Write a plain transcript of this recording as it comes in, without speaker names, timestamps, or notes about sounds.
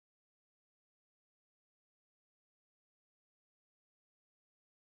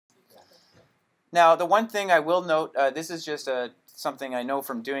Now, the one thing I will note, this is just something I know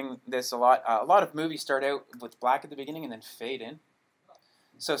from doing this a lot. A lot of movies start out with black at the beginning and then fade in.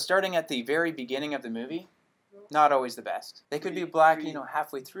 So starting at the very beginning of the movie, not always the best. They could be black,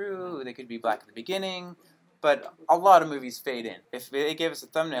 halfway through. They could be black at the beginning. But a lot of movies fade in. If they gave us the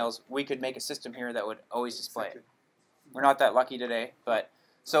thumbnails, we could make a system here that would always display it. We're not that lucky today, but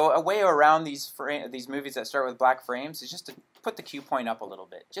so a way around these movies that start with black frames is just to put the cue point up a little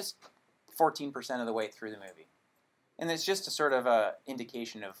bit, just 14% of the way through the movie, and it's just a sort of a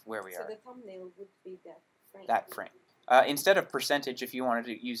indication of where we are. So the thumbnail would be that frame. That frame. Instead of percentage, if you wanted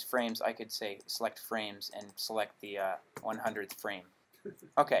to use frames, I could say select frames and select the 100th frame.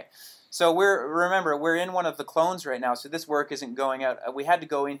 Okay, so remember we're in one of the clones right now, so this work isn't going out. We had to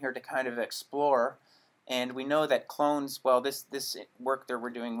go in here to kind of explore, and we know that clones, well, this work that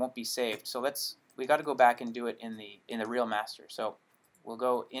we're doing won't be saved. So we got to go back and do it in the real master. So we'll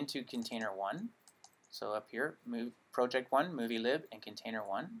go into container 1. So up here, project 1, movie lib, and container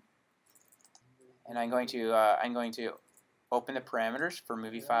 1. And I'm going to open the parameters for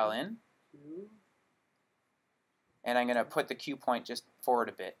movie file in. And I'm going to put the cue point just forward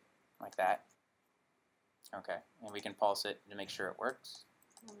a bit, like that. Okay, and we can pulse it to make sure it works.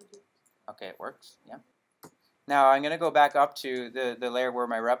 Okay, it works, yeah. Now I'm going to go back up to the layer where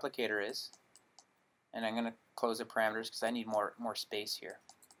my replicator is. And I'm going to close the parameters because I need more space here.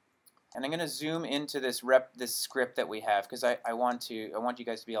 And I'm going to zoom into this script that we have because I want you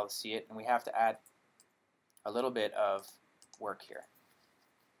guys to be able to see it, and we have to add a little bit of work here.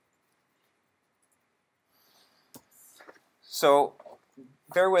 So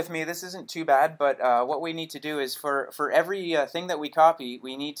bear with me, this isn't too bad, but what we need to do is for every thing that we copy,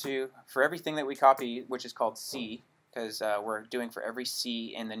 for everything that we copy, which is called C, because we're doing for every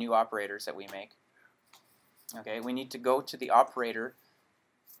C in the new operators that we make, okay, we need to go to the operator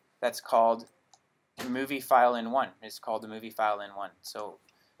that's called movie file in 1. It's called the movie file in 1. So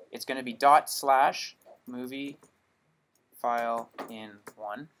it's going to be / movie file in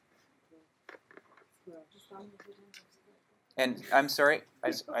 1. And I'm sorry,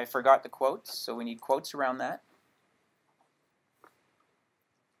 I forgot the quotes, so we need quotes around that.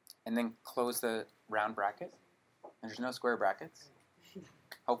 And then close the round bracket. And there's no square brackets.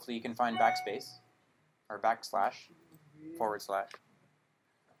 Hopefully you can find backspace or backslash,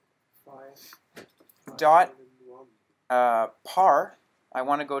 / dot par. I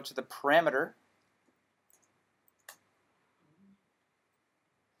want to go to the parameter.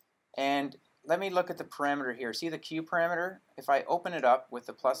 And let me look at the parameter here. See the Q parameter? If I open it up with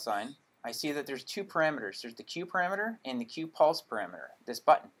the plus sign, I see that there's two parameters. There's the Q parameter and the Q pulse parameter, this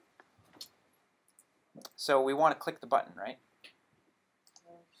button. So we want to click the button, right?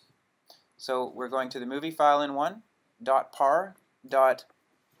 So we're going to the movie file in 1, dot par, dot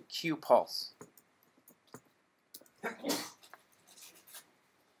Q pulse.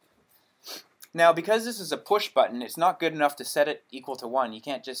 Now, because this is a push button, it's not good enough to set it equal to 1. You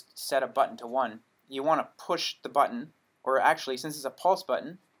can't just set a button to 1. You want to push the button, or actually, since it's a pulse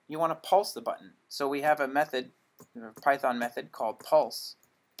button, you want to pulse the button. So we have a method, a Python method called pulse.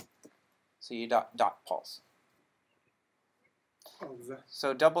 So you dot pulse.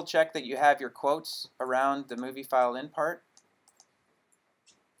 So double check that you have your quotes around the movie file in part.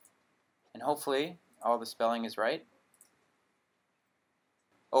 And hopefully all the spelling is right.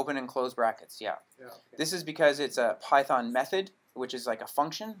 Open and close brackets, yeah. Okay. This is because it's a Python method, which is like a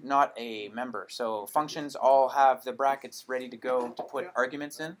function, not a member. So functions all have the brackets ready to go to put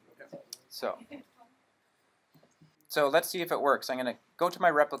arguments in. So let's see if it works. I'm going to go to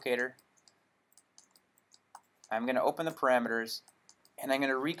my replicator. I'm going to open the parameters, and I'm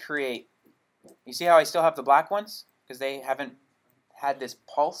going to recreate. You see how I still have the black ones? Because they haven't had this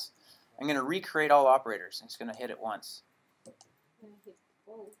pulse. I'm going to recreate all operators. I'm just going to hit it once.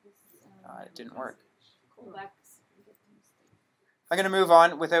 It didn't work. I'm going to move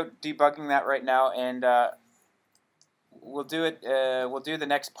on without debugging that right now, and we'll do it. We'll do the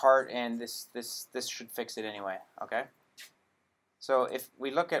next part, and this should fix it anyway. Okay. So if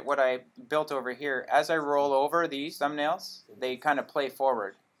we look at what I built over here, as I roll over these thumbnails, they kind of play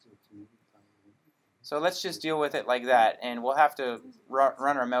forward. So let's just deal with it like that, and we'll have to run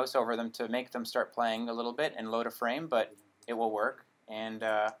our mouse over them to make them start playing a little bit and load a frame, but it will work, and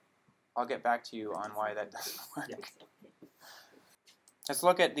I'll get back to you on why that doesn't work. Let's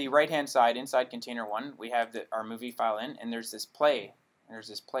look at the right-hand side, inside container 1. We have our movie file in, and there's this play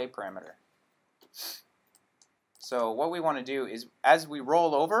parameter. So what we want to do is, as we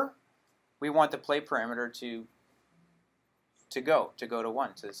roll over, we want the play parameter to go to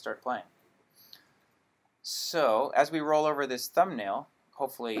 1, to start playing. So as we roll over this thumbnail,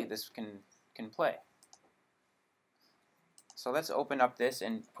 hopefully this can can play. So let's open up this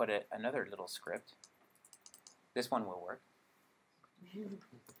and put another little script. This one will work.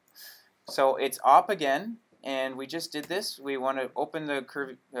 So it's op again, and we just did this. We want to open the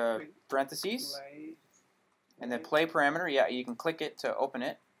parentheses, and the play parameter, yeah, you can click it to open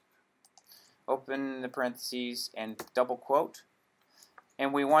it. Open the parentheses and double quote.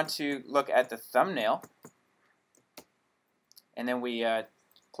 And we want to look at the thumbnail, and then we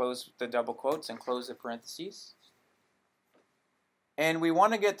close the double quotes and close the parentheses. And we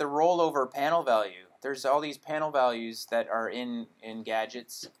want to get the rollover panel value. There's all these panel values that are in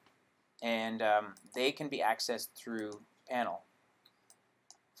gadgets, and they can be accessed through panel.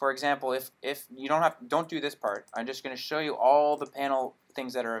 For example, if you don't do this part, I'm just going to show you all the panel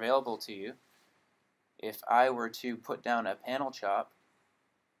things that are available to you. If I were to put down a panel chop,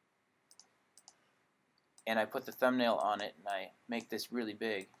 and I put the thumbnail on it, and I make this really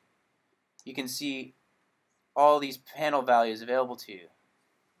big, you can see all these panel values available to you,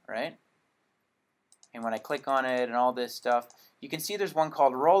 right? And when I click on it and all this stuff, you can see there's one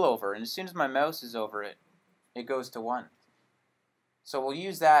called rollover, and as soon as my mouse is over it, it goes to 1. So we'll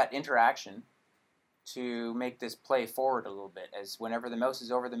use that interaction to make this play forward a little bit, as whenever the mouse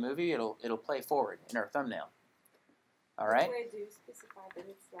is over the movie, it'll play forward in our thumbnail. All right? Where do you specify that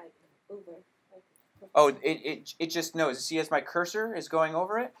it's like over? Oh, it just knows. See, as my cursor is going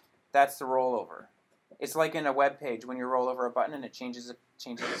over it, that's the rollover. It's like in a web page when you roll over a button and it changes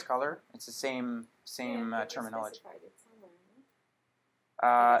its color. It's the same terminology.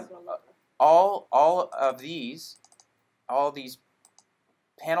 All of these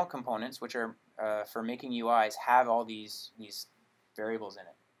panel components, which are for making UIs, have all these variables in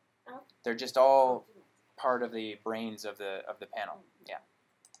it. They're just all part of the brains of the panel. Yeah.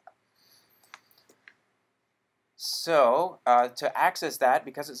 So to access that,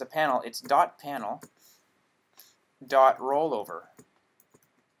 because it's a panel, it's .panel .rollover.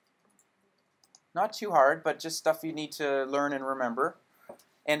 Not too hard, but just stuff you need to learn and remember.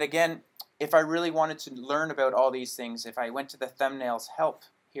 And again, if I really wanted to learn about all these things, if I went to the thumbnails help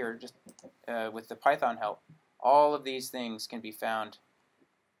here, just with the Python help, all of these things can be found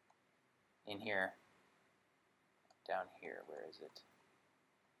in here. Down here, where is it?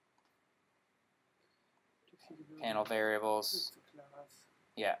 Panel variables.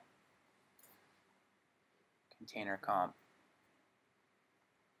 Yeah. Container comp.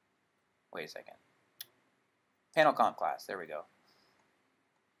 Wait a second. Panel comp class. There we go.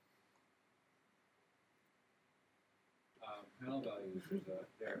 Panel values is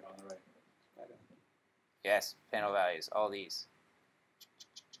there on the right. Yes, panel values. All these.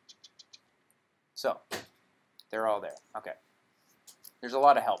 So, they're all there. Okay. There's a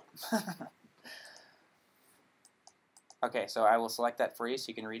lot of help. Okay, so I will select that for you so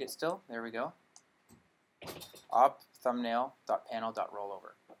you can read it still. There we go. Op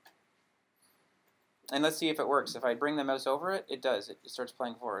thumbnail.panel.rollover. And let's see if it works. If I bring the mouse over it, it does. It starts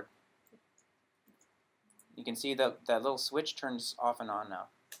playing forward. You can see that little switch turns off and on now.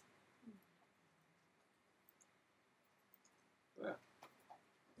 Yeah.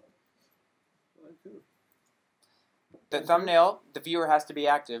 The thumbnail, the viewer has to be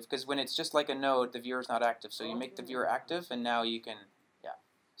active, because when it's just like a node, the viewer's not active. So you make the viewer active, and now you can, yeah.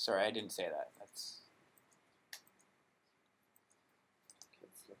 Sorry, I didn't say that.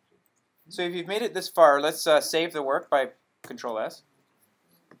 So if you've made it this far, let's save the work by Control S.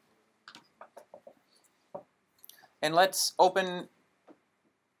 And let's open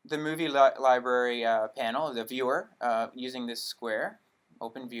the movie library panel, the viewer, using this square,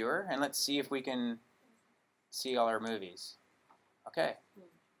 open viewer, and let's see if we can see all our movies. Okay.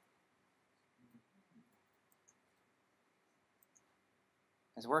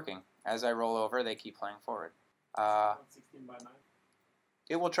 It's working. As I roll over, they keep playing forward. 16 by 9.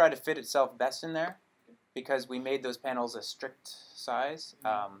 It will try to fit itself best in there because we made those panels a strict size.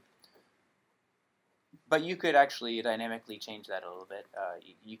 But you could actually dynamically change that a little bit.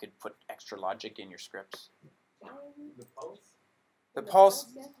 You could put extra logic in your scripts. The pulse? The pulse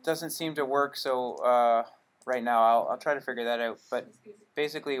doesn't seem to work, so right now I'll try to figure that out. But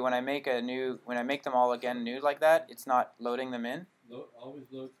basically, when I make them all again new like that, it's not loading them in. Always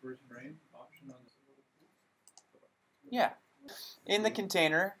load first frame option on the. Yeah. In the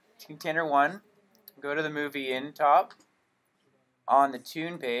container 1, go to the movie in top. On the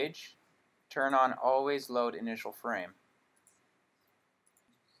tune page, turn on always load initial frame.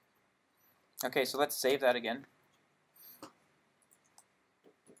 Okay, so let's save that again.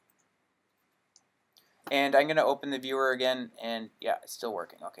 And I'm going to open the viewer again, and yeah, it's still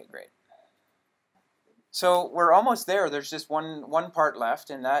working. Okay, great. So we're almost there. There's just one part left,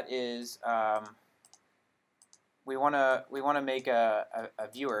 and that is we want to make a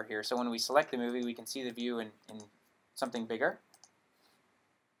viewer here. So when we select the movie, we can see the view in something bigger.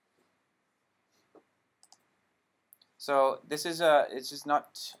 So this is it's just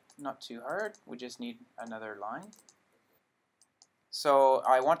not too hard. We just need another line. So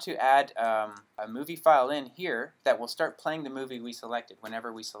I want to add a movie file in here that will start playing the movie we selected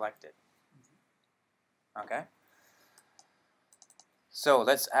whenever we select it. Okay. So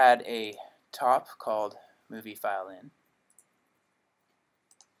let's add a top called movie file in.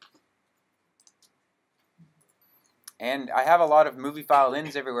 And I have a lot of movie file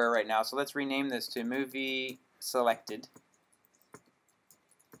ins everywhere right now, so let's rename this to movie selected.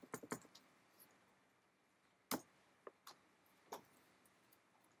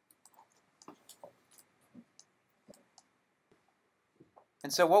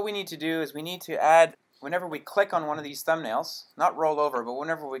 And so what we need to do is we need to add, whenever we click on one of these thumbnails, not roll over, but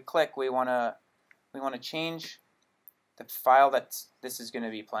whenever we click, we want to change the file that this is going to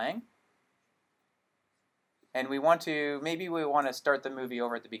be playing. And we want to, maybe we want to start the movie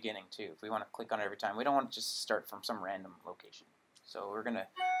over at the beginning too, if we want to click on it every time. We don't want to just start from some random location. So we're going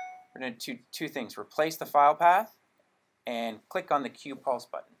to do two things. Replace the file path and click on the Q pulse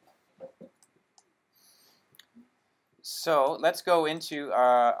button. So let's go into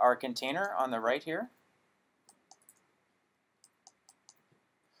our container on the right here.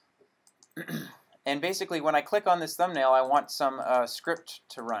 And basically when I click on this thumbnail, I want some script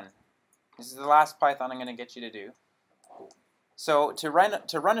to run. This is the last Python I'm going to get you to do. So to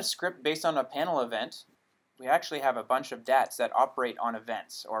run a script based on a panel event, we actually have a bunch of DATs that operate on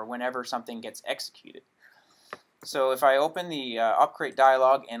events or whenever something gets executed. So if I open the opcreate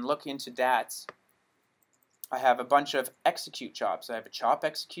dialog and look into DATs, I have a bunch of execute jobs. I have a chop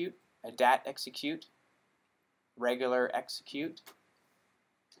execute, a DAT execute, regular execute,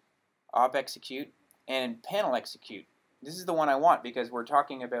 op execute, and panel execute. This is the one I want because we're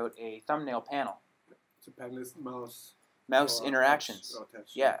talking about a thumbnail panel. So panel is mouse interactions.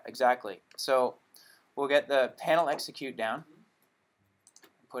 touch. Yeah, exactly. So we'll get the panel execute down,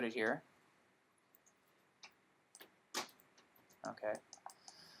 put it here. Okay.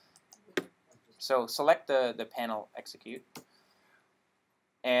 So select the panel execute,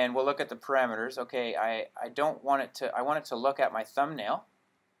 and we'll look at the parameters. Okay, I don't want it to. I want it to look at my thumbnail.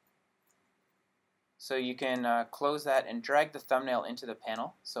 So you can close that and drag the thumbnail into the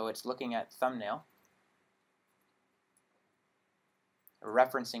panel, so it's looking at thumbnail,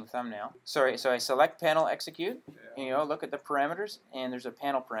 referencing thumbnail. Sorry, so I select panel execute. And, you know, look at the parameters, and there's a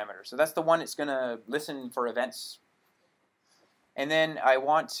panel parameter. So that's the one it's going to listen for events. And then I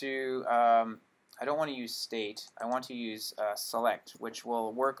want to. I don't want to use state. I want to use select, which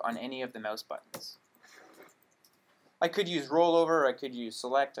will work on any of the mouse buttons. I could use rollover. I could use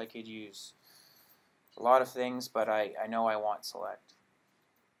select. I could use a lot of things, but I know I want select.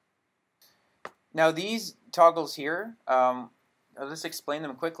 Now these toggles here, I'll just explain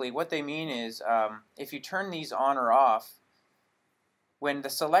them quickly. What they mean is if you turn these on or off, when the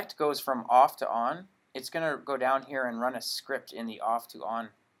select goes from off to on, it's going to go down here and run a script in the off to on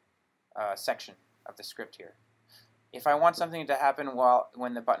section of the script here. If I want something to happen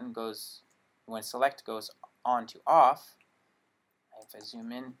when the button goes, when select goes on to off, if I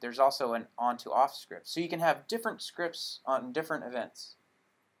zoom in, there's also an on to off script. So you can have different scripts on different events.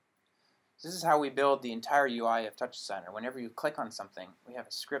 This is how we build the entire UI of TouchDesigner. Whenever you click on something, we have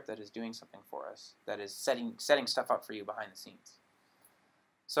a script that is doing something for us, that is setting stuff up for you behind the scenes.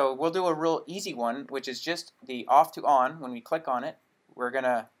 So we'll do a real easy one, which is just the off to on. When we click on it, we're going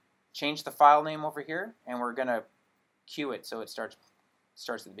to change the file name over here, and we're going to queue it so it starts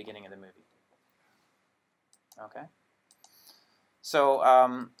at the beginning of the movie. Okay.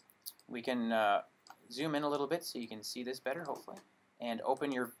 So we can zoom in a little bit so you can see this better, hopefully, and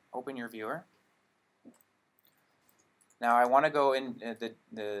open your viewer. Now I want to go in the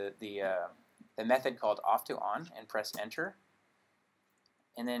method called off to on and press enter,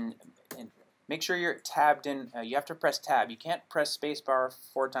 and then make sure you're tabbed in. You have to press tab. You can't press spacebar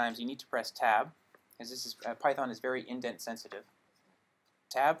 4 times. You need to press tab, because this is Python is very indent sensitive.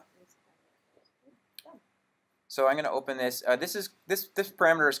 Tab. So I'm going to open this. This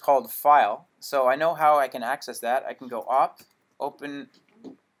parameter is called file. So I know how I can access that. I can go op, open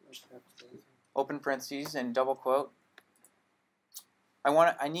parentheses and double quote.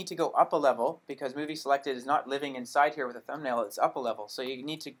 I need to go up a level because movie selected is not living inside here with a thumbnail. It's up a level. So you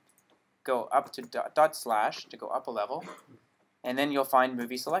need to go up to dot slash to go up a level, and then you'll find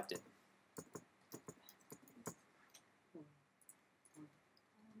movie selected.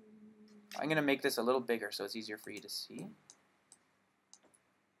 I'm going to make this a little bigger so it's easier for you to see.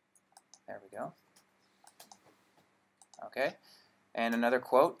 There we go. Okay, and another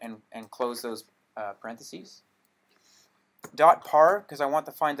quote, and close those parentheses. Dot par, because I want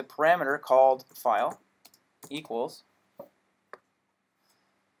to find the parameter called file, equals.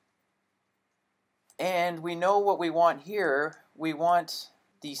 And we know what we want here. We want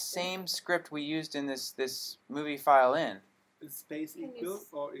the same script we used in this movie file in. Is space equal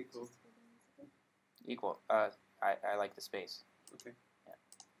or equal? Equal. I like the space. Okay.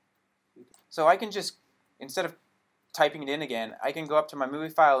 Yeah. So I can just, instead of typing it in again, I can go up to my movie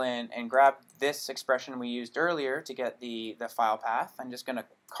file in and grab this expression we used earlier to get the file path. I'm just going to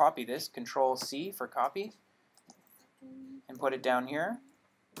copy this, Control C for copy, and put it down here,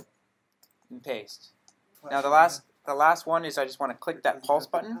 and paste. Now the last one is I just want to click that pulse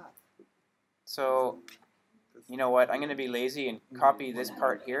button. So you know what? I'm going to be lazy and copy this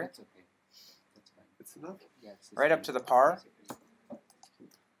part here, It's enough? right up to the par,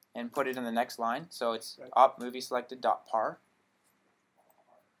 and put it in the next line. So it's op movie selected dot par.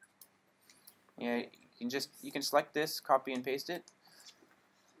 Yeah, you can select this, copy and paste it,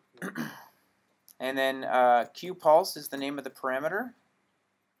 and then Q pulse is the name of the parameter.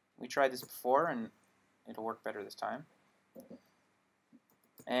 We tried this before and it'll work better this time.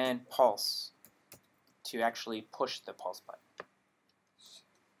 And pulse to actually push the pulse button.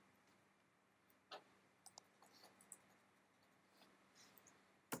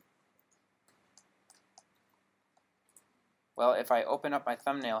 Well, if I open up my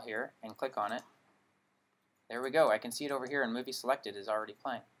thumbnail here and click on it, there we go. I can see it over here, and movie selected is already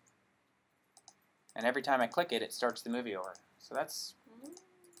playing. And every time I click it, it starts the movie over. So that's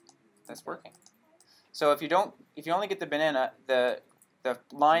working. So if you only get the banana, the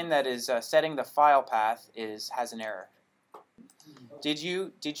line that is setting the file path has an error. Did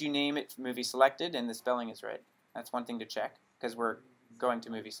you name it movie selected and the spelling is right? That's one thing to check because we're going to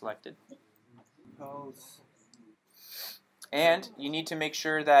movie selected. Pulse. And you need to make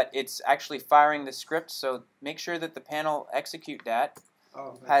sure that it's actually firing the script. So make sure that the panel execute dat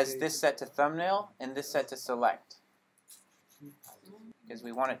has this set to thumbnail and this set to select, because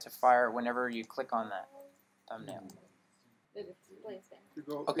we want it to fire whenever you click on that thumbnail.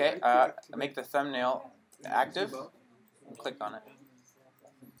 Okay, make the thumbnail active and click on it.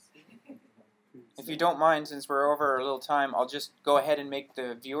 If you don't mind, since we're over a little time, I'll just go ahead and make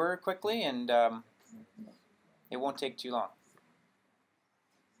the viewer quickly, and it won't take too long.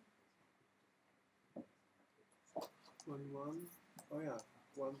 1. Oh yeah,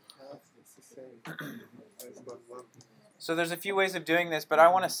 1 half is the same. It's 1. So there's a few ways of doing this, but I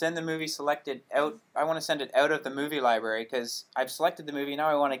want to send the movie selected out. I want to send it out of the movie library because I've selected the movie. Now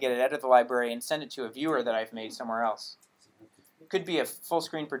I want to get it out of the library and send it to a viewer that I've made somewhere else. It could be a full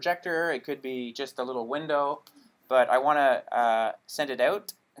screen projector. It could be just a little window, but I want to send it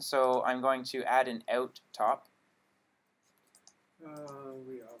out. So I'm going to add an out top. I'm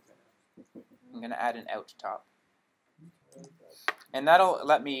going to add an out top. And that'll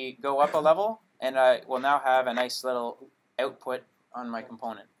let me go up a level, and I will now have a nice little output on my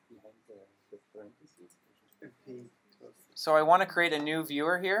component. So I want to create a new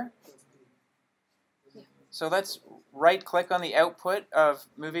viewer here. So let's right-click on the output of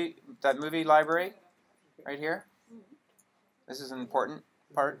that movie library right here. This is an important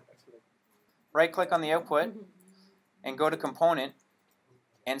part. Right-click on the output and go to Component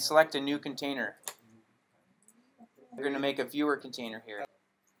and select a new container. We're going to make a viewer container here.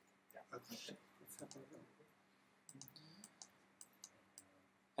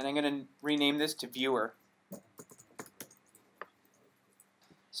 And I'm going to rename this to viewer.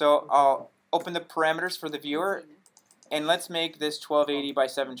 So I'll open the parameters for the viewer, and let's make this 1280 by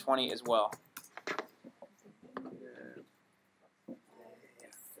 720 as well.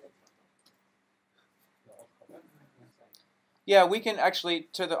 Yeah, we can actually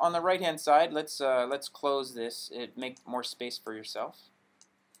on the right-hand side. Let's close this. It make more space for yourself.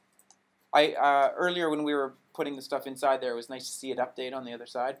 Earlier when we were putting the stuff inside there, it was nice to see it update on the other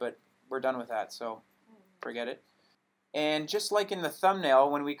side, but we're done with that, so forget it. And just like in the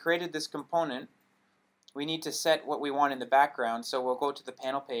thumbnail, when we created this component, we need to set what we want in the background. So we'll go to the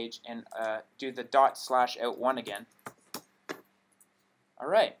panel page and do the ./out1 again. All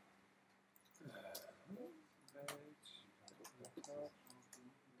right.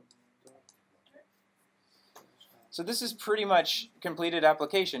 So this is pretty much completed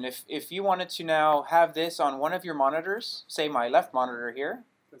application. If you wanted to now have this on one of your monitors, say my left monitor here,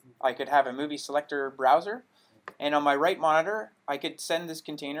 I could have a movie selector browser, and on my right monitor, I could send this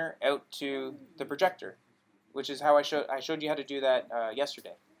container out to the projector, which is how I showed you how to do that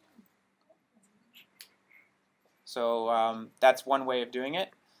yesterday. So that's one way of doing it.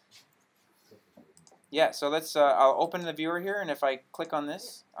 Yeah, so let's, I'll open the viewer here, and if I click on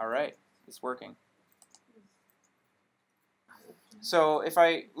this, all right, it's working. So if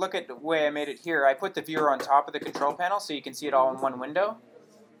I look at the way I made it here, I put the viewer on top of the control panel so you can see it all in one window.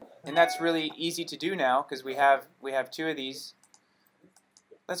 And that's really easy to do now because we have two of these.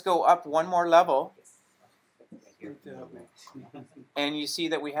 Let's go up one more level. And you see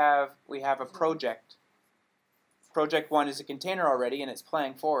that we have a project. Project 1 is a container already, and it's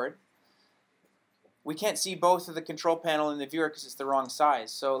playing forward. We can't see both of the control panel and the viewer because it's the wrong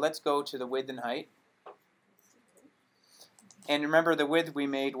size. So let's go to the width and height. And remember, the width we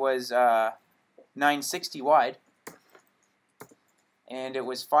made was 960 wide. And it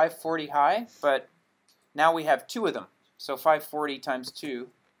was 540 high, but now we have two of them. So 540 times 2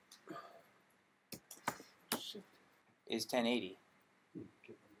 is 1080.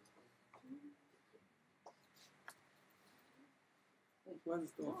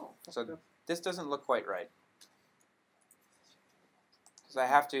 So this doesn't look quite right. Because I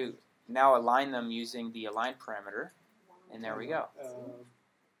have to now align them using the align parameter. And there we go.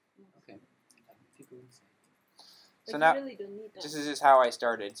 Okay. So now, you really don't need that. this is just how I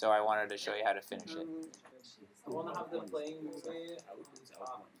started, so I wanted to show you how to finish it. I want to have them playing movie.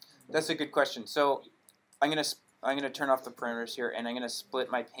 That's a good question. So I'm gonna turn off the parameters here, and I'm gonna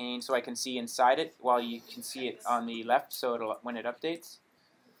split my pane so I can see inside it while you can see it on the left. So it'll when it updates.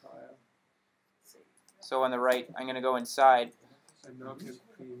 So on the right, I'm gonna go inside.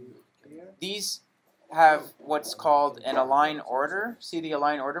 These have what's called an align order. See the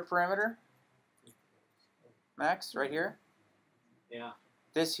align order parameter, Max, right here? Yeah.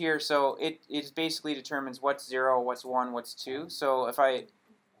 This here, so it basically determines what's 0, what's 1, what's 2. So if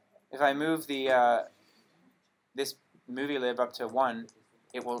I move the this movie lib up to 1,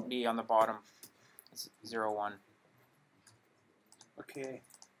 it will be on the bottom. It's 0, 1. Okay.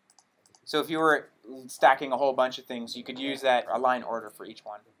 So if you were stacking a whole bunch of things, you could use that align order for each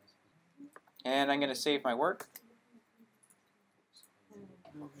one. And I'm going to save my work.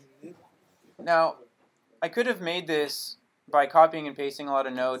 Now, I could have made this by copying and pasting a lot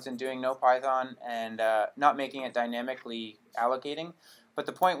of nodes and doing no Python and not making it dynamically allocating. But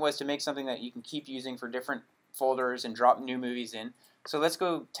the point was to make something that you can keep using for different folders and drop new movies in. So let's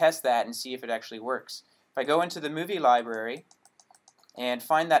go test that and see if it actually works. If I go into the movie library and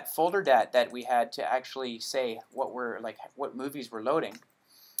find that folder that we had to actually say what movies we're loading,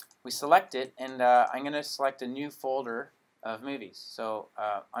 we select it, and I'm going to select a new folder of movies. So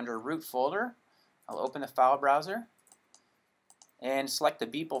under root folder, I'll open the file browser and select the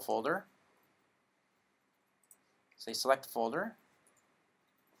Beeple folder. Say select folder.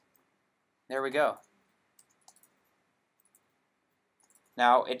 There we go.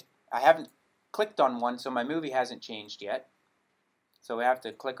 Now I haven't clicked on one, so my movie hasn't changed yet. So we have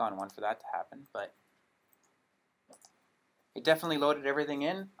to click on one for that to happen, but it definitely loaded everything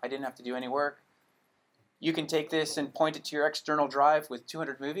in. I didn't have to do any work. You can take this and point it to your external drive with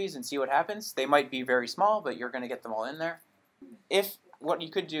 200 movies and see what happens. They might be very small, but you're going to get them all in there. What you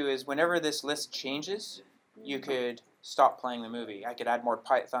could do is whenever this list changes, you could stop playing the movie. I could add more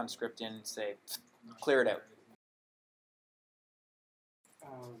Python script in and say, clear it out.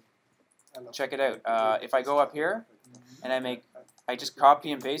 Check it out. If I go up here and I just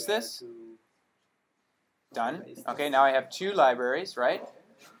copy and paste this. Done. Okay, now I have two libraries, right?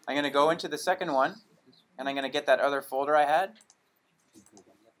 I'm going to go into the second one, and I'm going to get that other folder I had.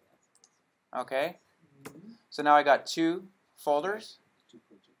 Okay. So now I got two folders,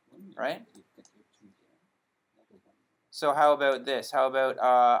 right? So how about this? How about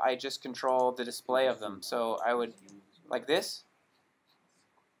I just control the display of them? So I would, like this.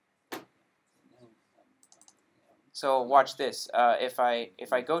 So watch this. If I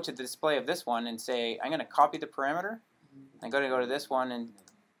go to the display of this one and say I'm going to copy the parameter, I'm going to go to this one and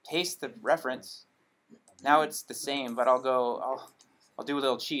paste the reference. Now it's the same, but I'll do a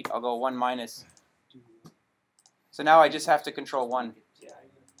little cheat. I'll go 1 minus. So now I just have to control 1,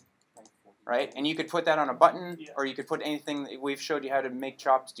 right? And you could put that on a button, or you could put anything. We've showed you how to make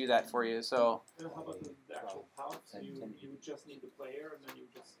chops do that for you. So. And how about the actual pouch? You would just need the player, and then you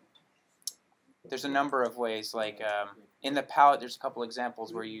just. There's a number of ways, like in the palette there's a couple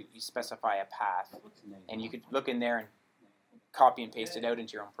examples where you specify a path, and you could look in there and copy and paste it out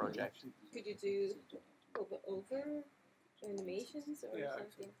into your own project. Could you do over animations or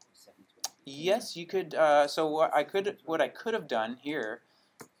something? Yes, you could. So what I could have done here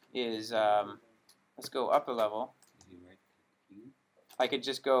is let's go up a level. I could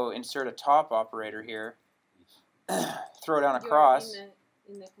just go insert a top operator here, throw it down across.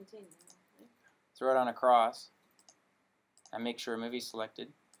 In the container. Throw it on across, I make sure a movie's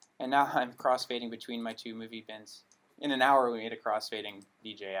selected. And now I'm crossfading between my two movie bins. In an hour, we made a crossfading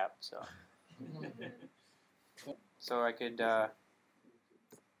DJ app. So I could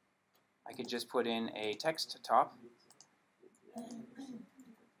just put in a text top.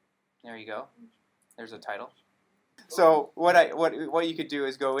 There you go. There's a title. So what you could do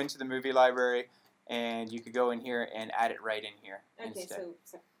is go into the movie library, and you could go in here and add it right in here instead.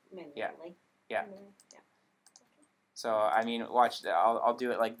 So manually. Yeah. Yeah. So I mean, watch. I'll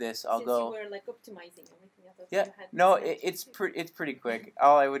do it like this. I'll Since go. you were like optimizing everything, I thought Yeah. you had No, to it's pretty quick.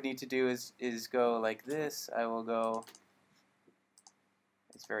 All I would need to do is go like this. I will go.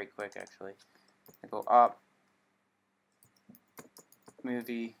 It's very quick actually. I go up.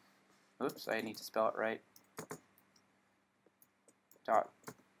 Movie. Oops, I need to spell it right. Dot.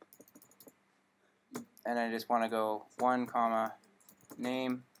 And I just want to go 1, comma,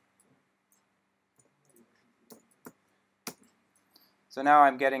 name. So now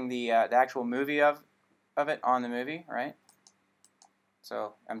I'm getting the actual movie of it on the movie, right?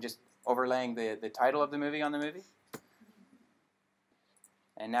 So I'm just overlaying the title of the movie on the movie.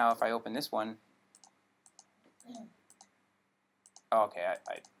 And now if I open this one, oh, okay,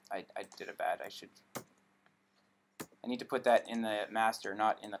 I did it bad. I need to put that in the master,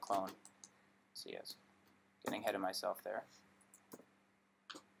 not in the clone. So yes, getting ahead of myself there.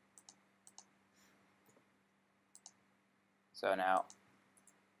 So now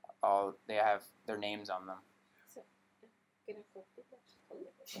they have their names on them. So, can I copy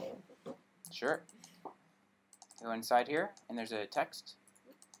that? Sure. Go inside here, and there's a text.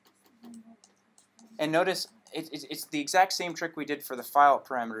 And notice it's the exact same trick we did for the file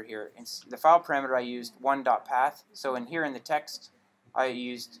parameter here. In the file parameter, I used one.path. So in here in the text, I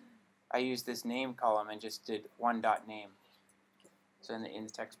used this name column and just did one.name. So in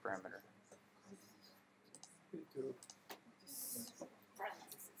the text parameter.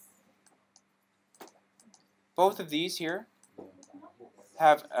 Both of these here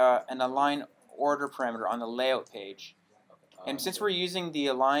have an align order parameter on the layout page. And since we're using the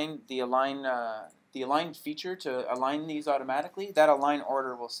align feature to align these automatically, that align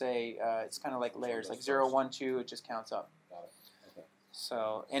order will say it's kind of like layers, like 0, 1, 2. It just counts up.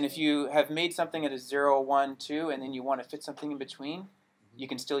 So, and if you have made something at a 0, 1, 2, and then you want to fit something in between, you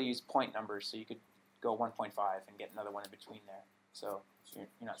can still use point numbers. So you could go 1.5 and get another one in between there. So you're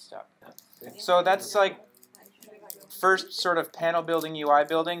not stuck. So that's like first sort of panel building, UI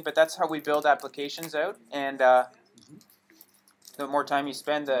building, but that's how we build applications out. And the more time you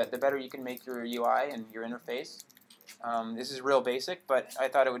spend, the better you can make your UI and your interface. This is real basic, but I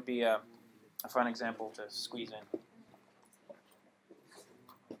thought it would be a fun example to squeeze in.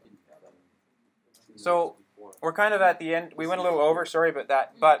 So we're kind of at the end. We went a little over, sorry about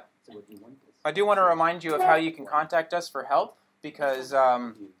that. But I do want to remind you of how you can contact us for help, because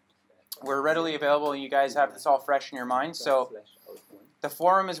we're readily available. You guys have this all fresh in your mind. So the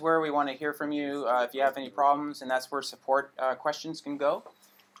forum is where we want to hear from you if you have any problems, and that's where support questions can go.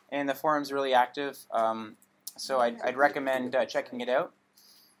 And the forum's really active, so I'd recommend checking it out.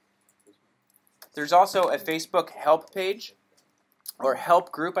 There's also a Facebook help page, or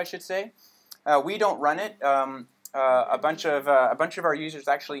help group, I should say. We don't run it. A bunch of our users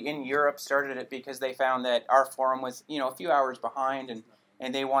actually in Europe started it because they found that our forum was, a few hours behind,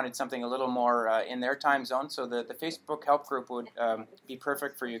 and they wanted something a little more in their time zone. So the Facebook help group would be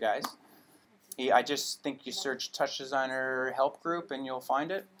perfect for you guys. I just think you search TouchDesigner help group and you'll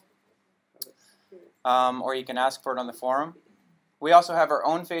find it. Or you can ask for it on the forum. We also have our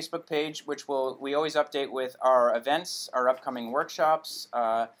own Facebook page, which we always update with our events, our upcoming workshops,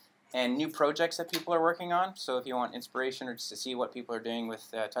 and new projects that people are working on. So if you want inspiration or just to see what people are doing with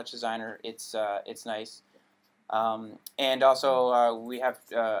TouchDesigner, it's nice. And also we have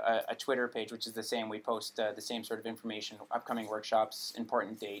a Twitter page, which is the same. We post the same sort of information, upcoming workshops,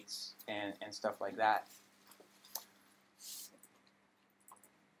 important dates, and stuff like that.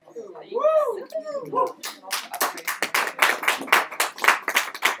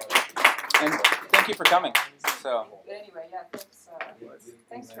 And thank you for coming. So. But anyway, yeah,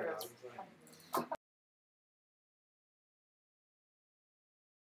 thanks for